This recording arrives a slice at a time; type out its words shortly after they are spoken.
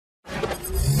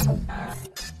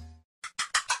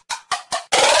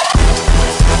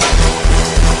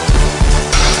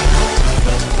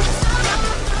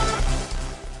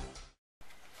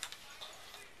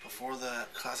Before the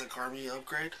Classic Army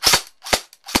upgrade.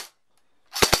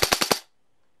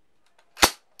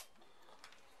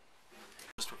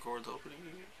 Just record the opening.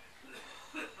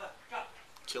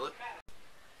 Kill it.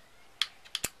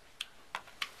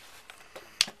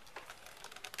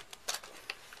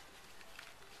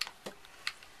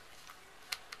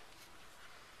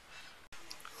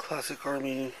 Classic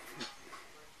Army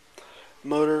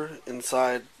motor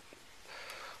inside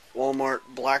Walmart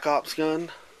Black Ops gun.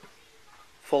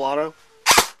 Full auto.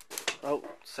 Oh,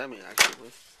 semi actually.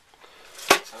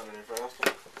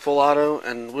 Full auto,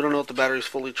 and we don't know if the battery's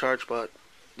fully charged, but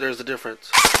there's a difference.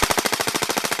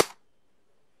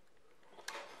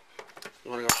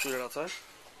 You wanna go shoot it outside?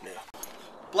 Yeah.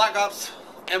 Black Ops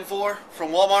M4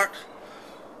 from Walmart.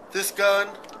 This gun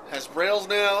has rails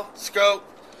now, scope,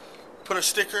 put a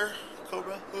sticker,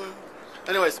 Cobra.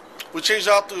 Anyways, we changed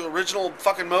out the original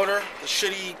fucking motor, the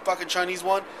shitty fucking Chinese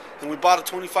one, and we bought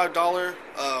a $25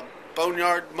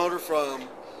 Boneyard motor from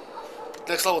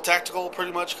Next Level Tactical,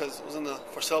 pretty much, because it was in the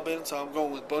for sale bin, so I'm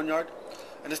going with Boneyard.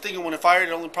 And this thing, when it fired,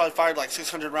 it only probably fired like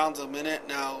 600 rounds a minute.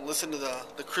 Now, listen to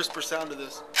the crisper sound of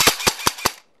this.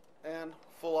 And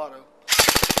full auto.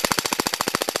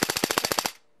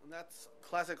 And that's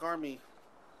Classic Army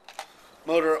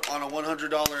motor on a $100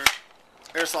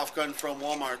 airsoft gun from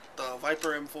Walmart, the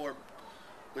Viper M4,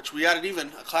 which we added even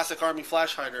a Classic Army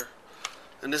flash hider.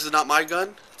 And this is not my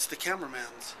gun, it's the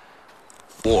cameraman's.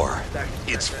 War.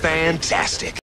 It's fantastic.